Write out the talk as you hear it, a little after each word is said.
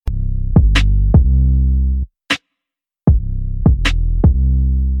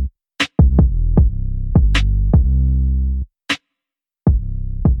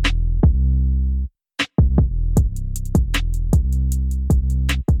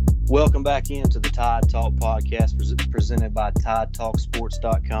Welcome back into the Tide Talk podcast presented by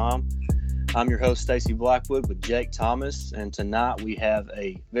TideTalkSports.com. I'm your host, Stacey Blackwood, with Jake Thomas, and tonight we have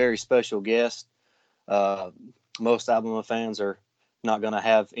a very special guest. Most Alabama fans are not going to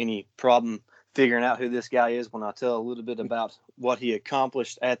have any problem figuring out who this guy is when I tell a little bit about what he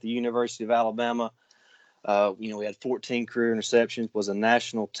accomplished at the University of Alabama. We had 14 career interceptions, was on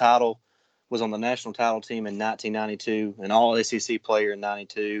the national title team in 1992, an all-SEC player in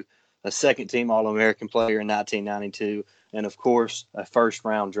 92, a second-team All-American player in 1992, and, of course, a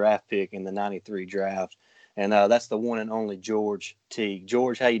first-round draft pick in the 93 draft. And that's the one and only George Teague.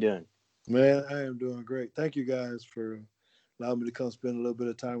 George, how you doing? Man, I am doing great. Thank you guys for allowing me to come spend a little bit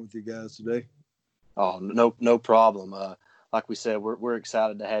of time with you guys today. Oh, no problem. Like we said, we're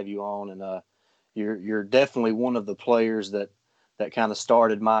excited to have you on, and you're definitely one of the players that kind of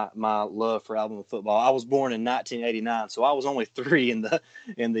started my love for Alabama football. I was born in 1989, so I was only 3 in the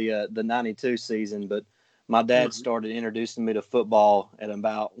 92 season. But my dad started introducing me to football at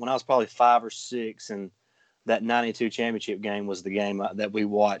about when I was probably 5 or 6, and that 92 championship game was the game that we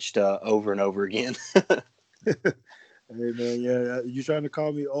watched over and over again. Hey man, yeah, you trying to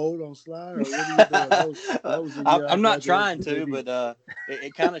call me old on Sly, or what are you doing? That was I'm not trying to, but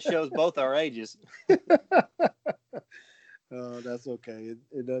it kind of shows both our ages. That's okay.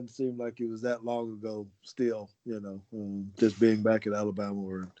 It doesn't seem like it was that long ago. Still, just being back at Alabama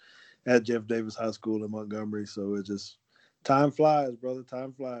or at Jeff Davis High School in Montgomery. So it just time flies, brother.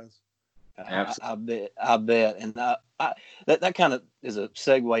 Time flies. I bet, and that kind of is a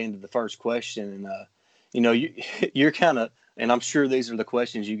segue into the first question, and you're kind of, and I'm sure these are the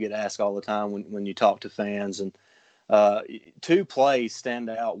questions you get asked all the time when you talk to fans, and 2 plays stand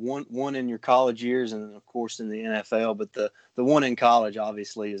out. One in your college years, and of course in the NFL. But the one in college,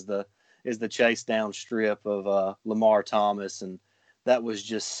 obviously, is the chase down strip of Lamar Thomas, and that was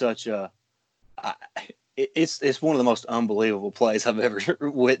just such it's one of the most unbelievable plays I've ever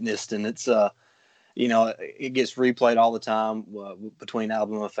witnessed, and it's it gets replayed all the time between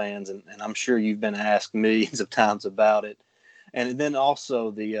Alabama fans, and I'm sure you've been asked millions of times about it. And then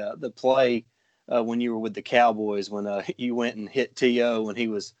also the play. When you were with the Cowboys, when you went and hit T.O. when he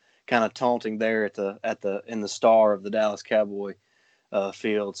was kind of taunting there in the star of the Dallas Cowboy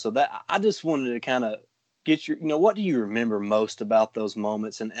field. So that I just wanted to kind of get your, what do you remember most about those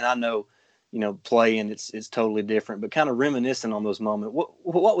moments? And I know, playing it's totally different, but kind of reminiscing on those moments.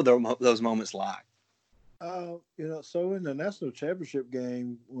 What were those moments like? So in the national championship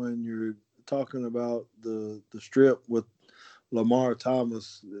game, when you're talking about the strip with Lamar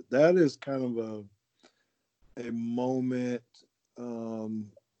Thomas, that is kind of a moment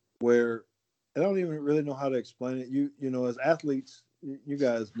where I don't even really know how to explain it. You as athletes, you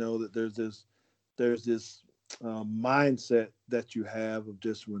guys know that there's this mindset that you have of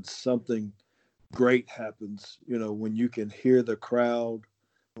just when something great happens, when you can hear the crowd,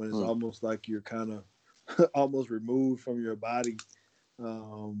 when it's almost like you're kind of almost removed from your body.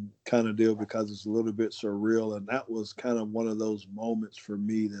 Kind of deal, because it's a little bit surreal. And that was kind of one of those moments for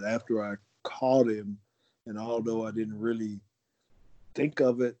me that after I caught him, and although I didn't really think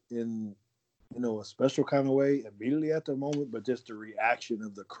of it in, a special kind of way immediately at the moment, but just the reaction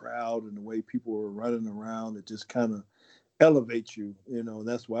of the crowd and the way people were running around, it just kind of elevates you, and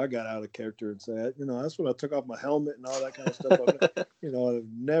that's why I got out of character and said, that's when I took off my helmet and all that kind of stuff. I've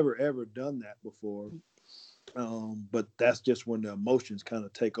never, ever done that before. But that's just when the emotions kind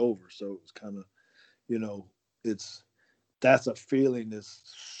of take over. So it's kind of, that's a feeling that's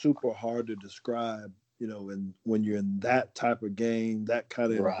super hard to describe, and when you're in that type of game, that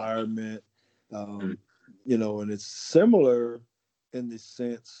kind of environment, and it's similar in the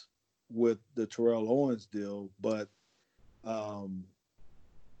sense with the Terrell Owens deal, but I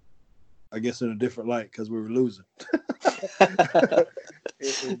guess in a different light because we were losing.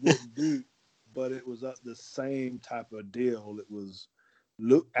 It didn't beat. But it was the same type of deal. It was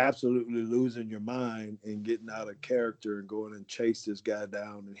absolutely losing your mind and getting out of character and going and chase this guy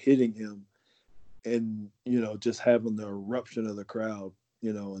down and hitting him, and just having the eruption of the crowd.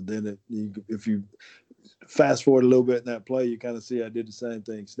 And then if you fast forward a little bit in that play, you kind of see I did the same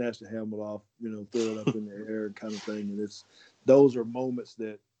thing, snatch the helmet off, throw it up in the air, kind of thing. And those are moments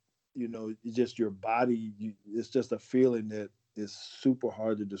that just your body. It's just a feeling that. It's super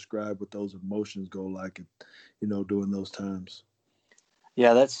hard to describe what those emotions go like, during those times.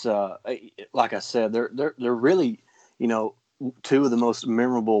 Yeah, that's like I said, they're really, 2 of the most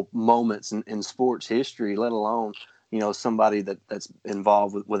memorable moments in sports history, let alone, somebody that's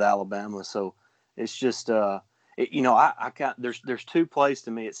involved with Alabama. So it's just, I got there's 2 plays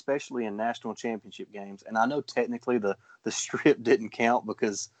to me, especially in national championship games, and I know technically the strip didn't count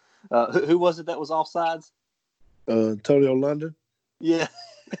because Who was it that was offsides? Antonio London. Yeah.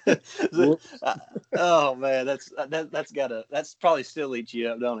 Whoops. Oh man, that's probably still eats you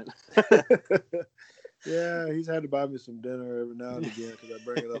up, don't it? Yeah, he's had to buy me some dinner every now and again because I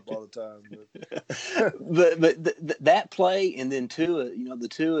bring it up all the time. But that play and then Tua, the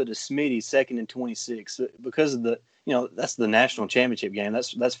Tua to Smitty 2nd and 26 because of that's the national championship game.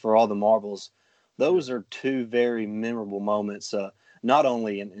 That's for all the marbles. Those are two very memorable moments, not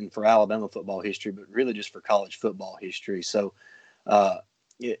only in for Alabama football history, but really just for college football history. So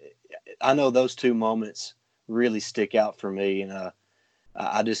I know those two moments really stick out for me, and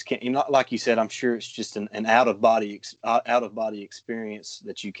I just can't. Like you said, I'm sure it's just an out of body experience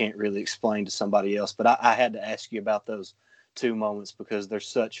that you can't really explain to somebody else. But I had to ask you about those two moments because they're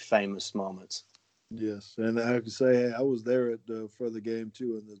such famous moments. Yes, and I have to say I was there for the game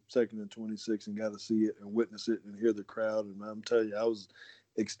too, in the 2nd and 26, and got to see it and witness it and hear the crowd. And I'm telling you, I was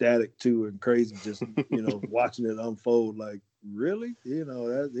ecstatic too and crazy just watching it unfold. Like, really,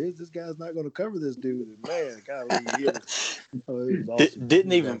 this guy's not going to cover this dude. And man, golly, it was awesome.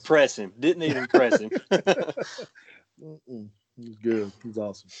 Didn't even press him. It was good. It was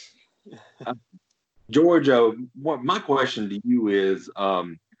awesome. Georgia, my question to you is,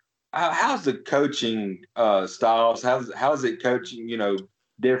 how's the coaching styles? How's it coaching?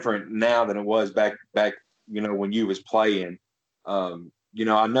 Different now than it was back. When you was playing. I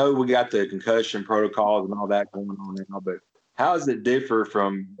know we got the concussion protocols and all that going on now, but how does it differ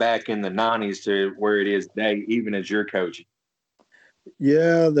from back in the 90s to where it is today, even as you're coaching?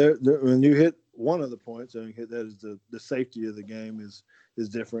 Yeah, when you hit one of the points, and you hit that is the safety of the game is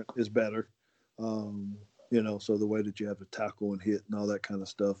different, is better. So the way that you have to tackle and hit and all that kind of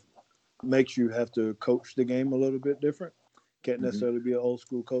stuff makes you have to coach the game a little bit different. Can't necessarily be an old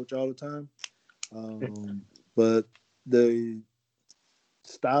school coach all the time. But the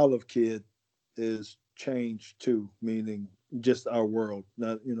style of kid is changed too, meaning just our world.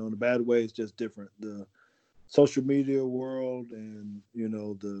 Not, in a bad way, it's just different. The social media world and,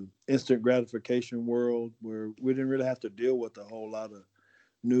 the instant gratification world where we didn't really have to deal with a whole lot of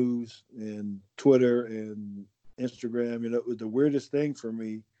news and Twitter and Instagram. It was the weirdest thing for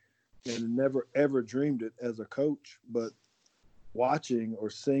me, and never ever dreamed it as a coach, but watching or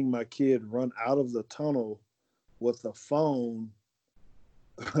seeing my kid run out of the tunnel with a phone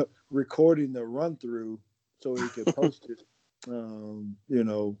recording the run through so he could post it,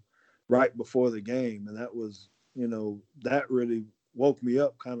 right before the game. And that was, that really woke me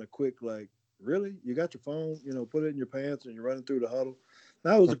up kind of quick. Like, really? You got your phone, put it in your pants and you're running through the huddle.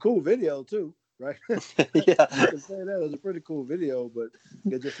 That was a cool video too, right? Yeah. I can say that. It was a pretty cool video, but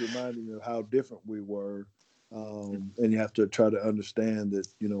it just reminded me of how different we were. And you have to try to understand that,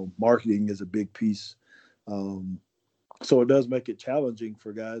 marketing is a big piece. So it does make it challenging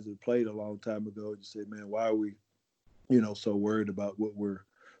for guys that played a long time ago. You say, man, why are we, so worried about what we're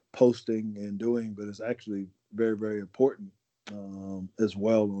posting and doing? But it's actually very, very important as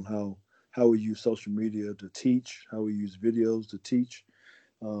well on how we use social media to teach, how we use videos to teach.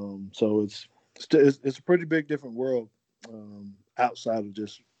 So it's a pretty big different world outside of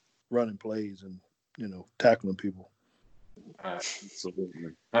just running plays and, tackling people.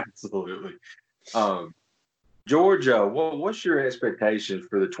 Absolutely. Georgia, what's your expectations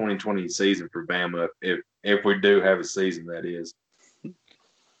for the 2020 season for Bama, if we do have a season, that is?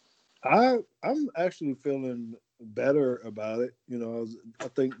 I'm actually feeling better about it. I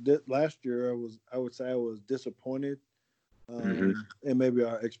think that last year I would say I was disappointed, and maybe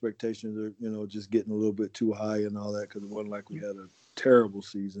our expectations are just getting a little bit too high and all that because it wasn't like we had a terrible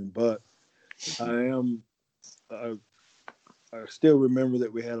season. But I still remember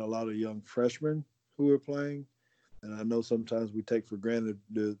that we had a lot of young freshmen who were playing, and I know sometimes we take for granted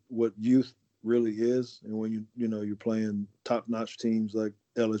what youth really is, and when you're playing top-notch teams like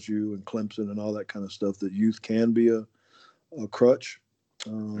LSU and Clemson and all that kind of stuff, that youth can be a crutch.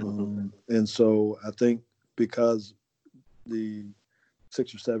 And so I think because the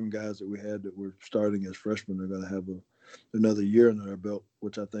 6 or 7 guys that we had that were starting as freshmen are going to have another year under their belt,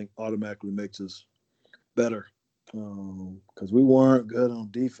 which I think automatically makes us better. Because we weren't good on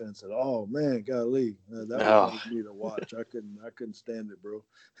defense at all, man. Golly, that was hard for me to watch. I couldn't stand it, bro.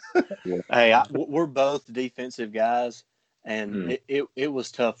 Hey, we're both defensive guys, and it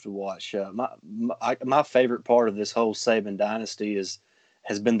was tough to watch. My favorite part of this whole Saban dynasty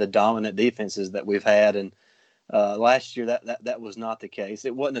has been the dominant defenses that we've had, and last year that was not the case.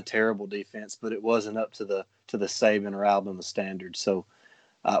 It wasn't a terrible defense, but it wasn't up to the Saban or Alabama standard. So.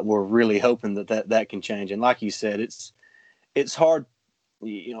 We're really hoping that can change. And like you said, it's hard,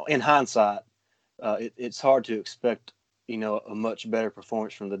 in hindsight, it's hard to expect a much better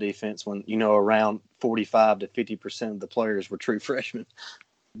performance from the defense when, around 45 to 50% of the players were true freshmen.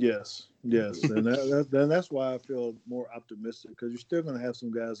 Yes, and that's why I feel more optimistic, because you're still going to have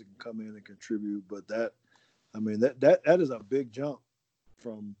some guys that can come in and contribute, but that is a big jump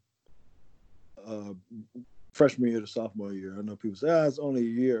from freshman year to sophomore year. I know people say, it's only a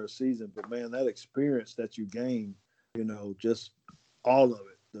year or a season, but man, that experience that you gain, just all of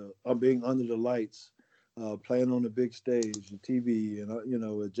it, being under the lights, playing on the big stage, the TV, and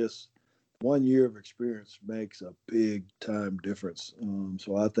it just 1 year of experience makes a big time difference.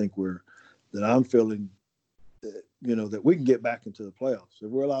 So I think I'm feeling that, that we can get back into the playoffs. If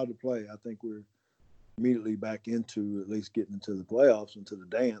we're allowed to play, I think we're immediately back into at least getting into the playoffs, into the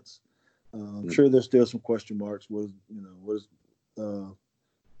dance. I'm sure there's still some question marks. What does the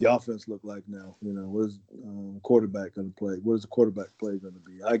offense look like now? What is quarterback going to play? What is the quarterback play going to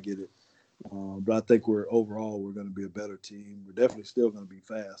be? I get it. But I think we're going to be a better team. We're definitely still going to be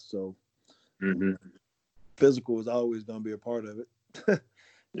fast. So physical is always going to be a part of it.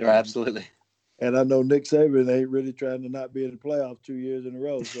 Yeah, absolutely. And I know Nick Saban ain't really trying to not be in the playoffs 2 years in a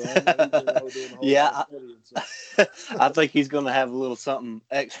row. So I know he's doing a whole lot of studying, so. I think he's going to have a little something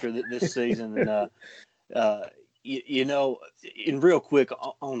extra this season. And, and real quick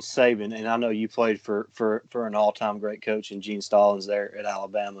on Saban, and I know you played for an all-time great coach in Gene Stallings there at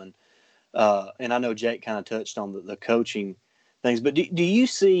Alabama. And I know Jake kind of touched on the coaching things, but do you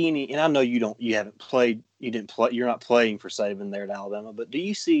see any, and I know you're not playing for Saban there at Alabama, but do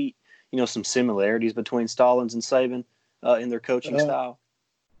you see, some similarities between Stallings and Saban in their coaching style?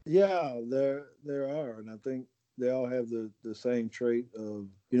 Yeah, there are. And I think they all have the same trait of,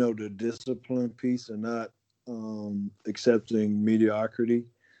 the discipline piece and not accepting mediocrity.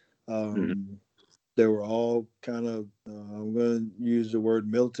 They were all kind of, I'm going to use the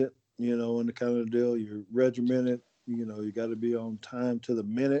word militant, in the kind of deal. You're regimented, you got to be on time to the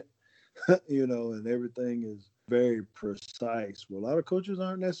minute, and everything is very precise. Well, a lot of coaches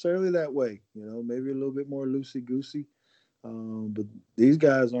aren't necessarily that way, maybe a little bit more loosey-goosey. But these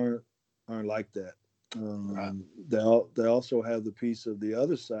guys aren't like that. Right. They also have the piece of the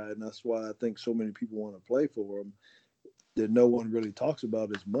other side, and that's why I think so many people want to play for them that no one really talks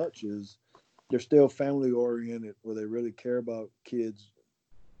about as much. Is they're still family oriented, where they really care about kids,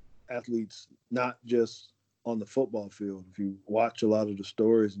 athletes, not just on the football field. If you watch a lot of the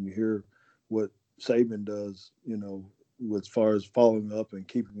stories and you hear what Saban does, as far as following up and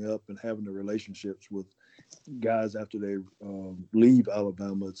keeping up and having the relationships with guys after they leave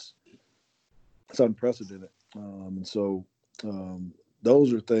Alabama, it's unprecedented. And so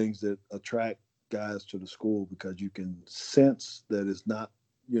those are things that attract guys to the school, because you can sense that it's not,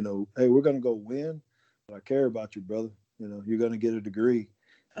 hey, we're going to go win, but I care about you, brother. You're going to get a degree.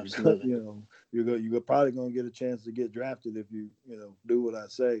 Absolutely. You're probably going to get a chance to get drafted if you, do what I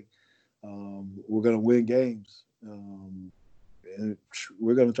say. We're going to win games. And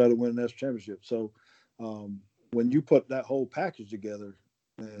we're going to try to win a national championship. So when you put that whole package together,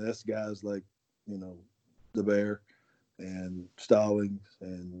 man, that's guys like, the Bear and Stallings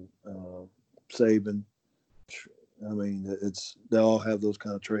and Saban. I mean, they all have those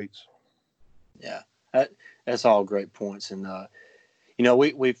kind of traits. Yeah, that's all great points. And I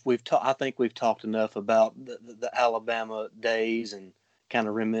think we've talked enough about the Alabama days and kind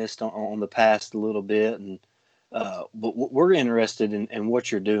of reminisced on the past a little bit. And but we're interested in what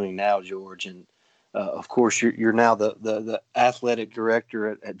you're doing now, George. And of course, you're now the athletic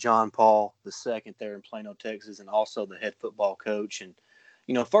director at John Paul II there in Plano, Texas, and also the head football coach. And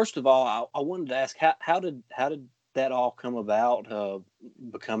first of all, I wanted to ask how did that all come about,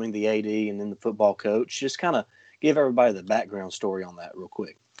 becoming the AD and then the football coach? Just kind of give everybody the background story on that real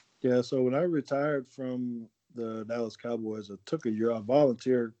quick. Yeah, so when I retired from the Dallas Cowboys, I took a year. I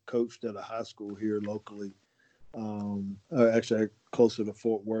volunteer coached at a high school here locally, actually closer to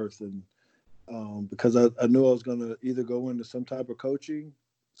Fort Worth, and because I knew I was going to either go into some type of coaching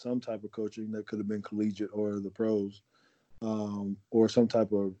that could have been collegiate or the pros, or some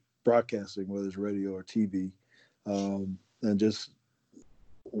type of broadcasting, whether it's radio or TV. And just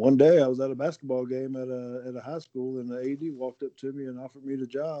one day I was at a basketball game at a high school, and the AD walked up to me and offered me the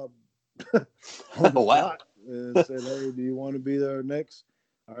job on the spot and said, "Hey, do you want to be our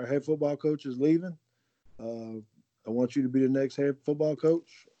head football coach is leaving. I want you to be the next head football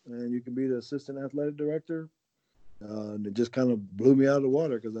coach, and you can be the assistant athletic director." And it just kind of blew me out of the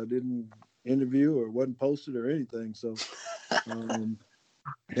water, because I didn't interview or wasn't posted or anything. So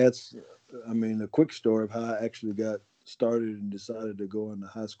that's, a quick story of how I actually got started and decided to go into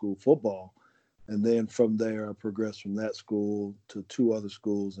high school football. And then from there, I progressed from that school to two other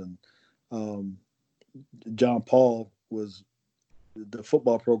schools. And John Paul was the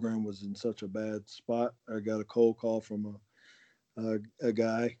football program was in such a bad spot. I got a cold call from a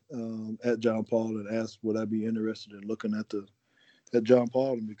guy at John Paul and asked would I be interested in looking at John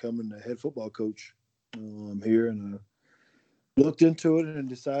Paul and becoming the head football coach here, and I looked into it and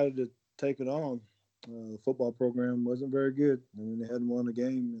decided to take it on. The football program wasn't very good. I mean, they hadn't won a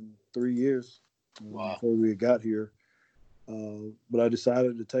game in 3 years before we got here. But I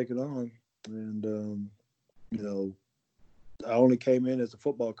decided to take it on, and I only came in as a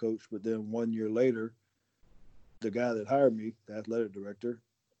football coach, but then 1 year later, the guy that hired me, the athletic director,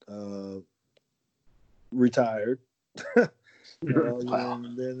 retired.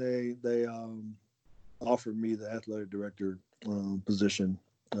 And then they offered me the athletic director position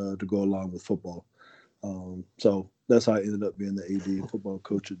to go along with football. So that's how I ended up being the AD football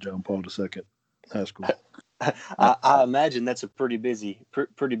coach at John Paul II High School. I imagine that's a pretty busy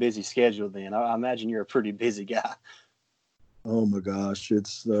schedule. Then I imagine you're a pretty busy guy. Oh my gosh,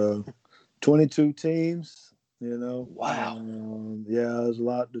 it's 22 teams. Wow. There's a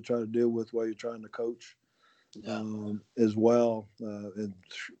lot to try to deal with while you're trying to coach. As well, and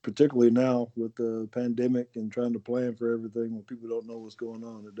particularly now with the pandemic and trying to plan for everything when people don't know what's going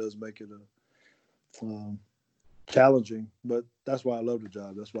on, it does make it challenging. But that's why I love the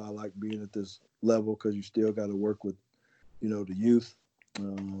job. That's why I like being at this level, because you still got to work with, the youth.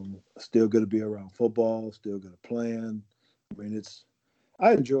 Still going to be around football. Still going to plan. I mean,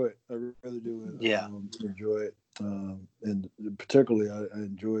 I enjoy it. I really do. Enjoy it. And particularly, I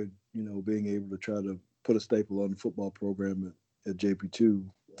enjoyed, being able to try to put a staple on the football program at JP2.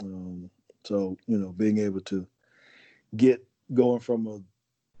 So, being able to get going from a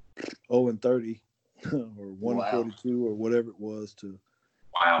 0-30 or 1-42 or whatever it was to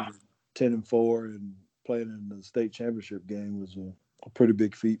 10-4 and playing in the state championship game was a pretty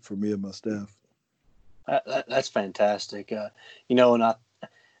big feat for me and my staff. That's fantastic. And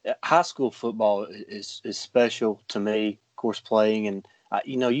high school football is special to me, of course, playing, and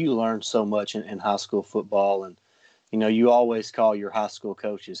you learn so much in high school football, and you always call your high school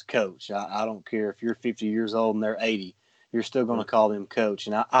coaches coach. I don't care if you're 50 years old and they're 80, you're still going to call them coach.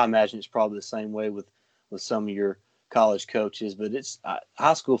 And I imagine it's probably the same way with some of your college coaches. But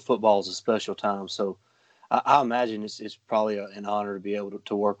high school football is a special time, so I imagine it's probably an honor to be able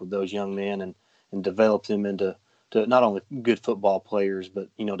to work with those young men and develop them into not only good football players, but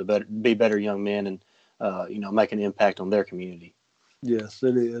to be better young men and make an impact on their community. Yes,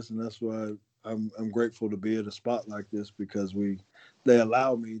 it is, and that's why I'm grateful to be at a spot like this, because they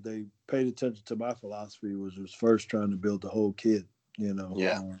allowed me. They paid attention to my philosophy, which was first trying to build the whole kid. We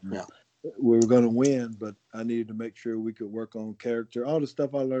were going to win, but I needed to make sure we could work on character. All the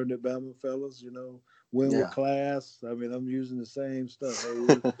stuff I learned at Bama, fellas. Win with class. I mean, I'm using the same stuff.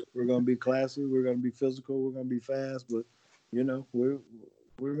 Hey, we're going to be classy. We're going to be physical. We're going to be fast, but we're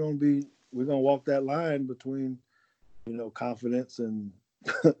going to walk that line between confidence and,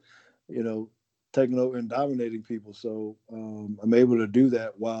 taking over and dominating people. So I'm able to do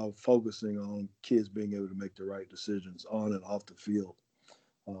that while focusing on kids being able to make the right decisions on and off the field.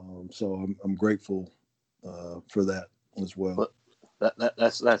 So I'm grateful for that as well.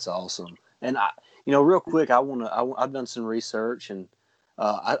 That's awesome. And real quick, I've done some research, and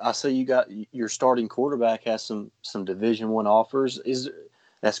I see you got your starting quarterback has some Division I offers.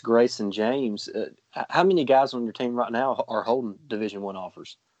 That's Grayson James. How many guys on your team right now are holding Division I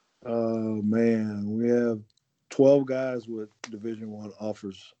offers? Man, we have 12 guys with Division I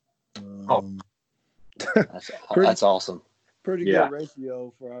offers. That's awesome. Pretty good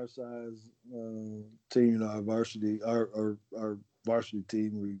ratio for our size team. Our varsity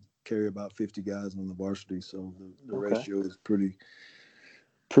team, we carry about 50 guys on the varsity, so the ratio is pretty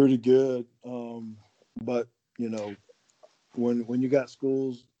good. But when you got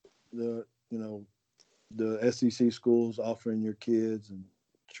schools, the SEC schools offering your kids, and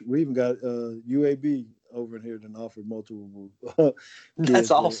we even got UAB over in here that offer multiple kids.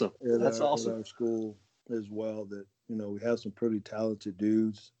 That's awesome. At our school as well. That we have some pretty talented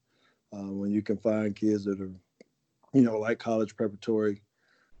dudes. When you can find kids that are, like college preparatory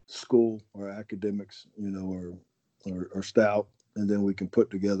school or academics, or stout, and then we can put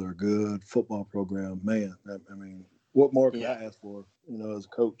together a good football program. Man, I mean, what more can I ask for? As a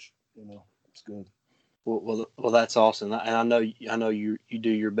coach, it's good. Well, that's awesome, and I know you do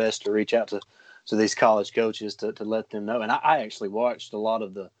your best to reach out to these college coaches to let them know. And I actually watched a lot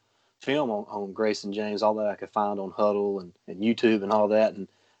of the film on Grayson James, all that I could find on Huddle and YouTube and all that, and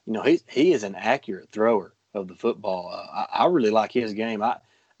he is an accurate thrower of the football. I really like his game.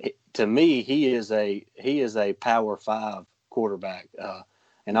 To me, he is a Power 5 quarterback,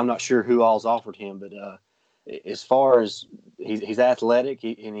 and I'm not sure who all's offered him, but as far as he's athletic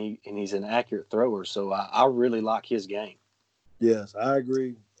and he's an accurate thrower. So I really like his game. Yes, I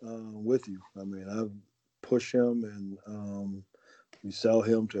agree with you. I mean, I push him and we sell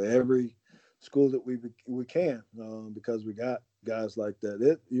him to every school that we can because we got guys like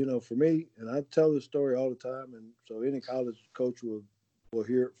that. For me, and I tell this story all the time, and so any college coach will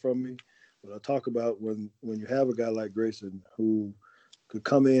hear it from me. But I talk about when you have a guy like Grayson who could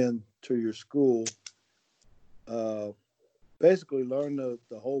come in to your school, basically learn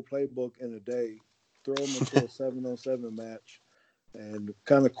the whole playbook in a day, throw him into a 7-on-7 match, and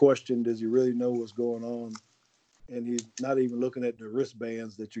kind of question, does he really know what's going on? And he's not even looking at the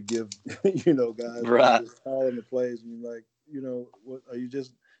wristbands that you give, guys. Right. Just calling the plays, and you're like, what are you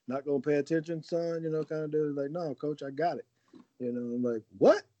just not going to pay attention, son? Kind of deal. Like, no, coach, I got it. I'm like,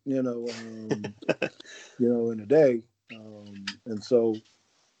 what? In a day. And so,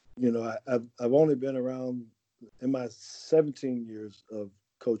 I've only been around in my 17 years of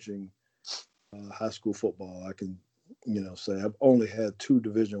coaching high school football. I can, say I've only had 2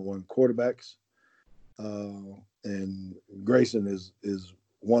 Division I quarterbacks. And Grayson is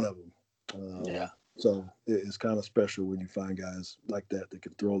one of them. Yeah. So it's kind of special when you find guys like that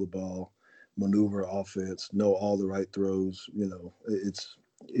can throw the ball, maneuver offense, know all the right throws.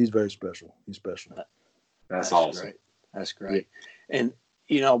 He's very special. He's special. That's awesome. Great. That's great. And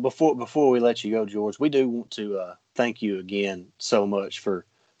before we let you go, George, we do want to thank you again so much for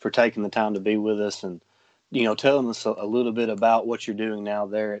taking the time to be with us and telling us a little bit about what you're doing now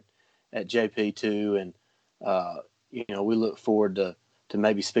there at JP2, and we look forward to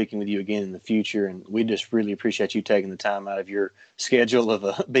maybe speaking with you again in the future. And we just really appreciate you taking the time out of your schedule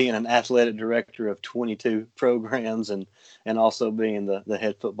of being an athletic director of 22 programs and also being the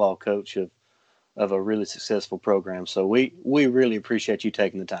head football coach of a really successful program. So we really appreciate you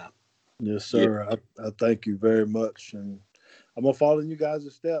taking the time. Yes, sir. Yeah. I thank you very much. And I'm going to follow in you guys'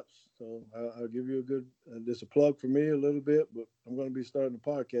 steps. So I'll give you just a plug for me a little bit, but I'm going to be starting a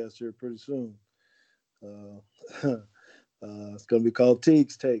podcast here pretty soon. It's going to be called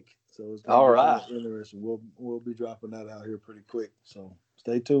Teague's Take. So it's going to be interesting. We'll be dropping that out here pretty quick. So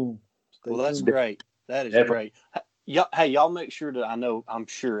stay tuned. That's great. That is great. Hey, y'all make sure to, I'm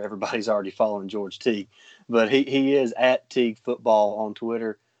sure everybody's already following George Teague, but he is at Teague Football on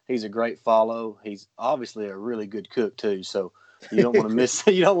Twitter. He's a great follow. He's obviously a really good cook too. So you don't want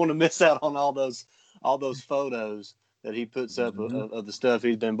to miss out on all those photos that he puts up of the stuff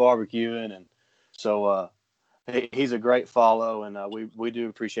he's been barbecuing. And so he's a great follow, and we do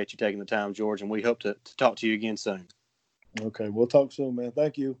appreciate you taking the time, George, and we hope to talk to you again soon. Okay, we'll talk soon, man.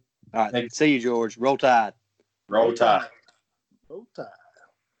 Thank you. All right, see you, George. Roll Tide. Roll Tide. Roll Tide.